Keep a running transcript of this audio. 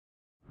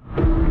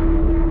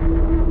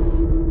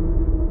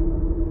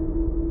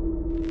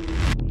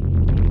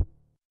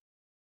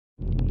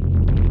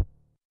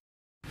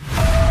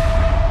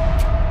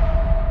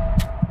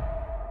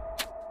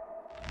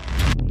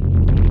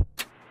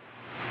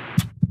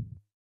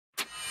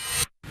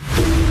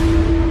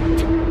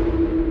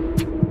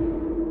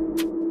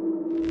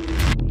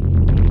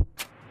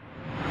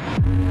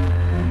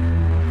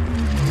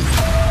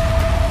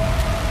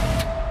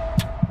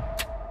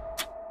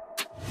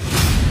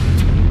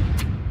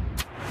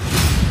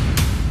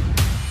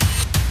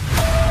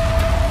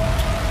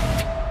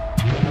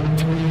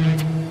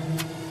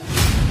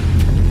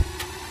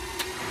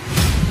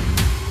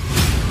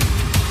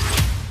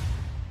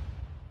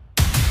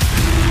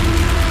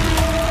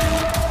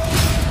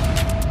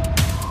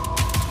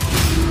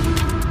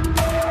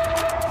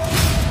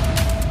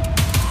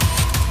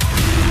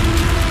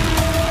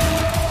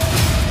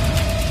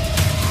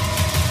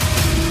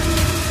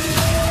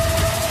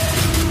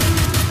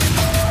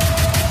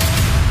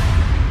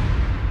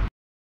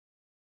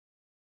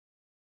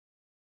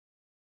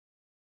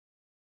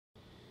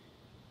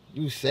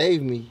You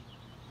saved me,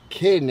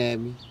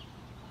 kidnapped me,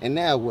 and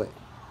now what?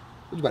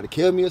 You about to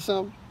kill me or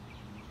something?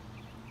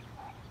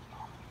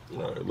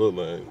 All right, look,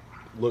 man.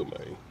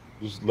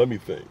 Just let me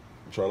think.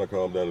 I'm trying to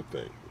calm down and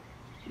think.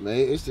 Man,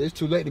 it's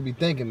too late to be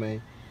thinking,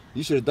 man.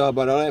 You should have thought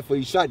about all that before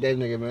you shot that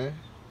nigga, man.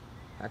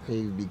 I can't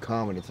even be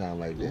calm at a time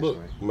like this,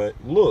 man.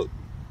 Look.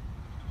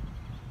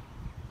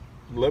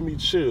 Let me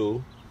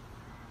chill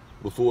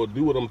before I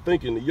do what I'm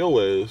thinking to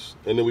your ass,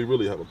 and then we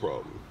really have a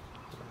problem.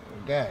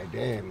 God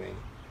damn, man.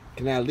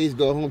 Can I at least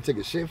go home and take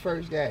a shit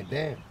first? God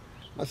damn.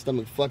 My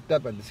stomach fucked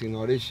up after seeing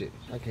all this shit.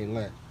 I can't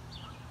lie.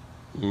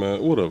 Man,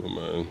 whatever,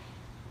 man.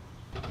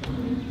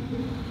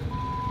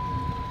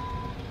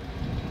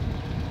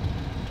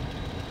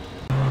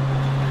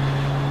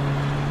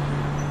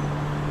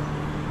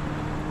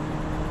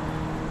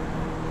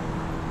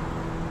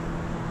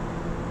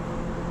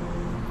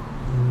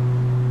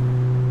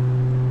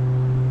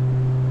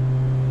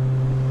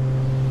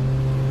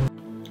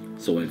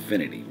 So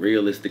Infinity,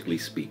 realistically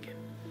speaking,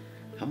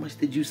 how much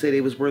did you say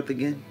they was worth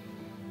again?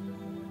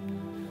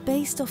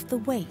 Based off the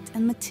weight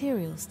and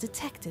materials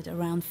detected,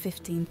 around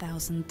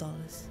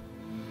 $15,000.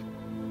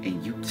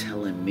 And you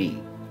telling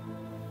me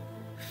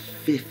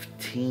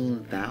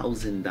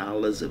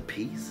 $15,000 a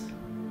piece?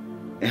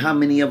 And how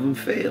many of them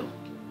fail?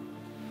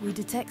 We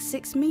detect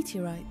 6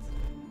 meteorites.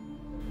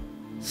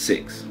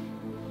 6.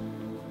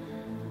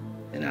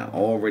 And I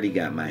already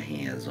got my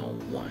hands on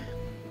 1.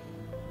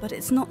 But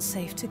it's not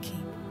safe to keep.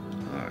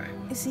 All right.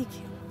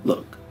 Ezekiel.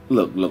 Look.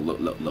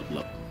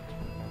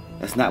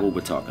 That's not what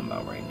we're talking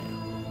about right now.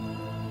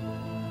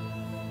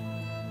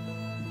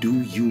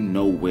 Do you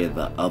know where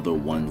the other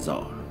ones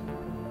are?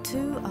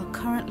 2 are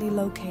currently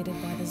located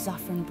by the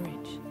Zafran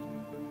Bridge.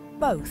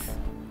 Both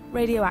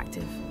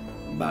radioactive.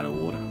 By the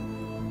water?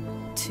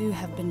 2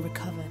 have been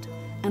recovered,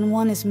 and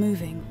 1 is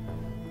moving.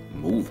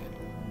 Moving?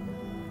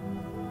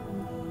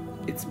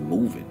 It's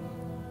moving.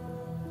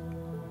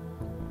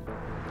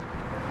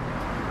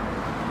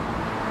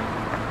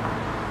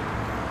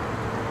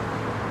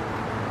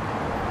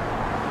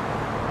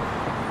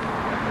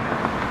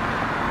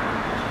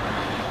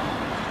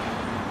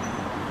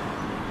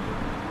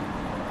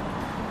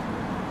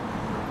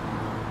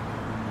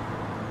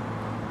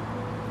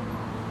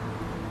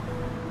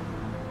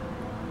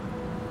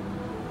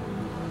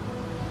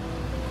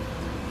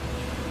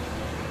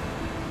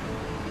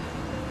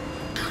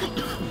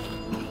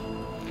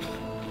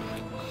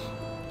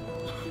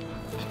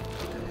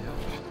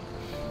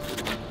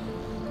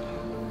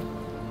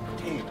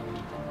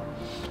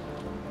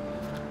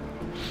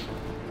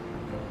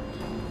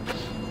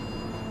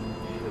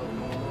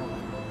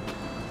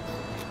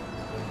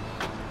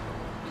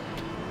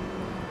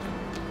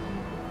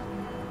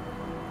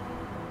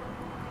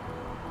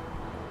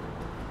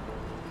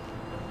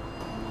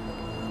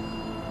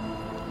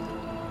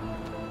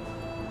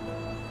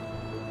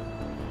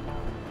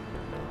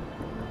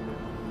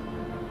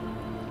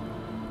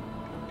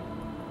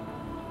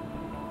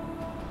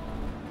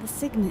 The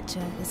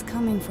signature is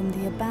coming from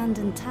the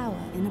abandoned tower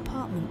in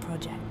apartment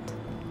project.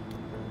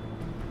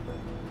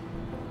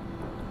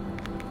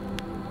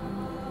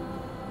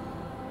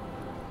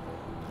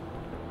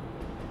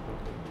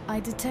 I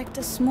detect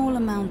a small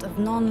amount of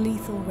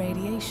non-lethal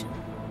radiation.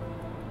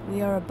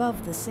 We are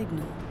above the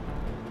signal.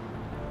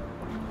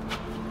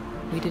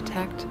 We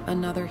detect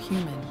another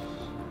human.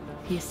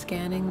 He's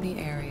scanning the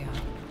area.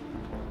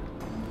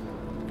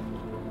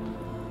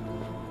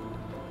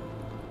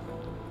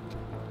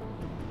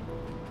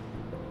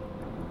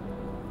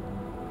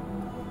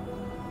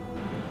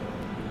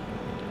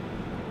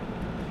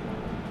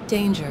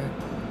 Danger.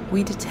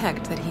 We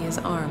detect that he is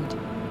armed.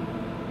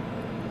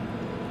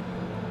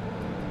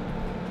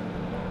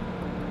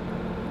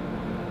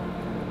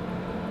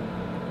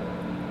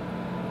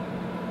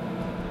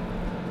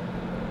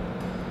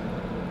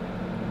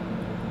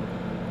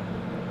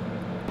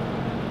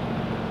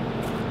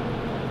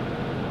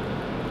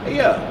 Hey,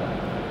 yeah.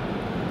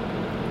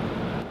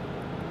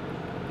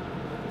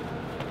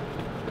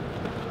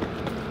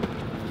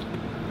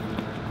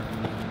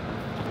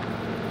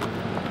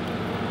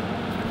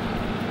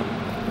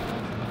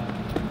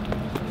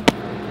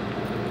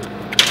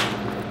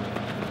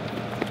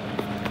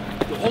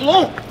 Hold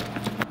on!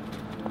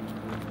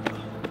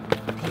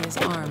 He is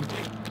armed.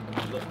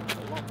 Look,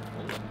 hold on.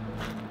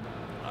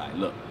 All right,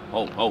 look.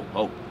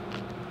 Ho.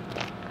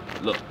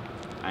 Look,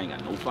 I ain't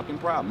got no fucking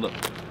problem. Look.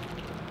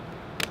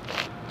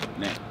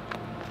 Now.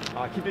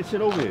 All right, keep this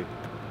shit over here.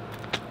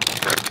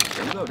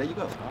 There you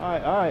go. All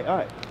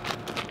right.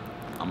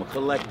 I'm a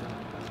collector.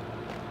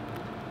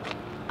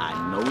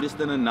 I noticed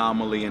an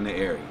anomaly in the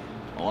area.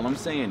 All I'm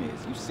saying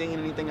is, you seen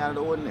anything out of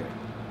the ordinary?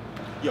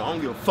 Yo, I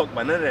don't give a fuck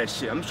about none of that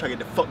shit. I'm just trying to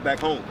get the fuck back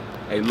home.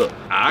 Hey, look,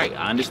 all right,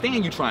 I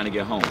understand you trying to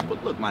get home,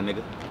 but look, my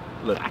nigga,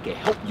 look, I can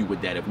help you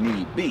with that if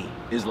need be.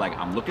 It's like,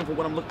 I'm looking for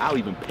what I'm looking. I'll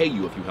even pay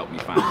you if you help me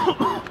find it.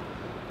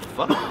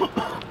 Fuck.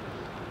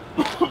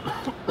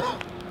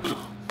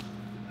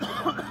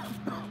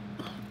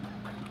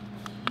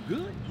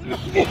 Good?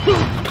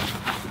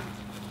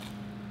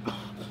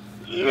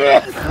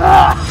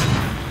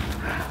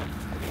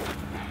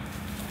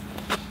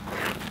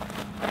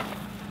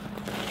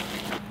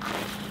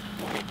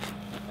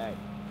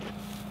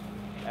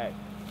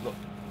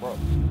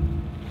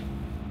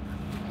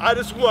 I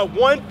just want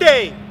one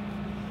thing.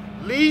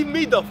 Leave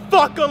me the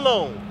fuck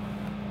alone.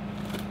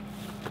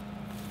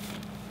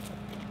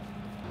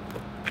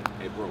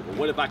 Hey, bro, but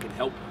what if I can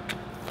help you?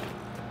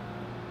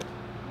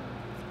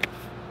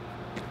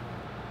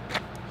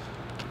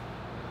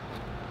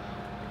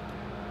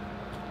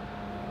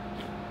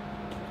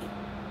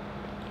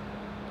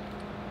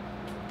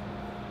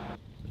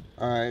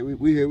 All right,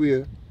 we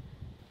here.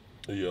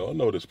 Yeah, I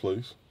know this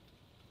place.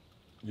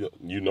 Yeah,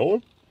 you know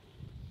him?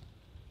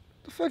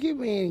 The fuck you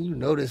mean you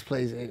know this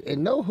place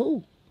and know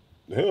who?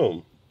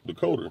 Him,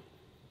 Dakota.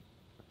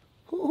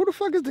 Who the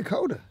fuck is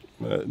Dakota?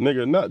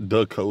 Nigga, not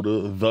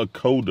Dakota, the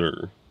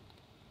coder.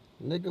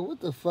 Nigga,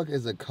 what the fuck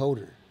is a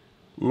coder?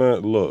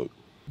 Man, look,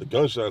 the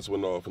gunshots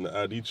went off and the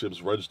ID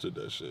chips registered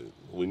that shit.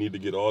 We need to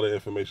get all the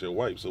information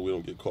wiped so we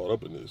don't get caught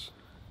up in this.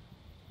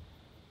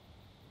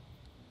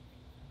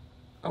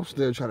 I'm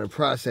still trying to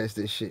process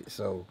this shit,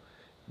 so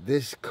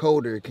this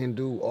coder can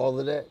do all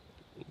of that?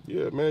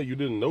 Yeah, man, you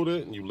didn't know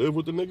that and you live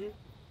with the nigga?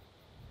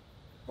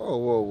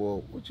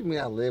 Whoa. What you mean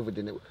I live with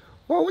the nigga?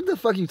 Whoa, what the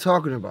fuck you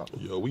talking about?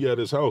 Yo, we at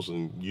his house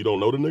and you don't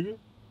know the nigga?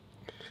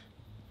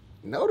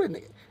 Know the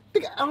nigga?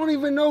 Nigga, I don't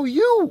even know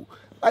you.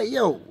 Like,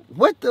 yo,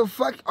 what the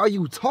fuck are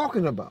you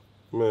talking about?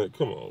 Man,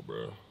 come on,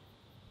 bro.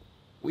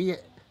 We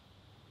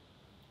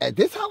at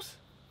this house?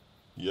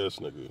 Yes,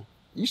 nigga.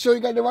 You sure you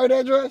got the right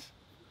address?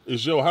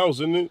 It's your house,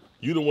 isn't it?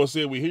 You the one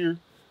said we here.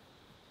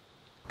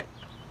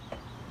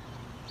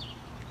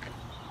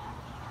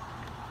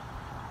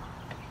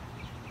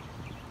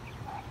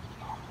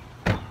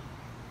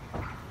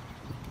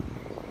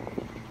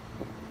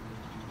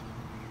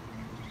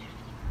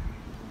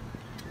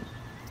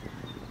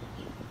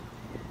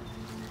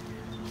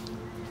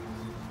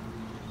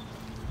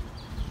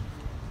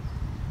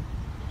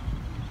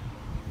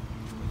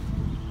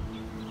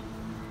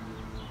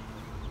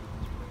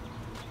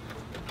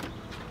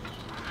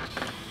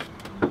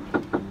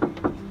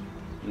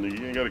 Nigga,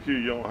 you ain't got to kill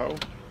your own house.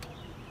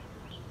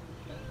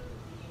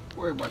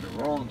 Worry about the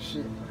wrong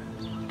shit.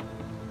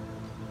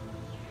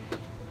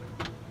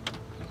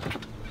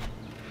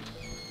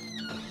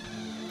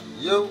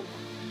 Yo.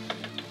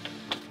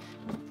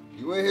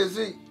 You in here,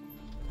 Zeke?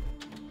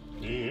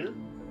 You ain't here?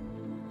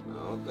 I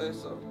don't think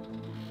so.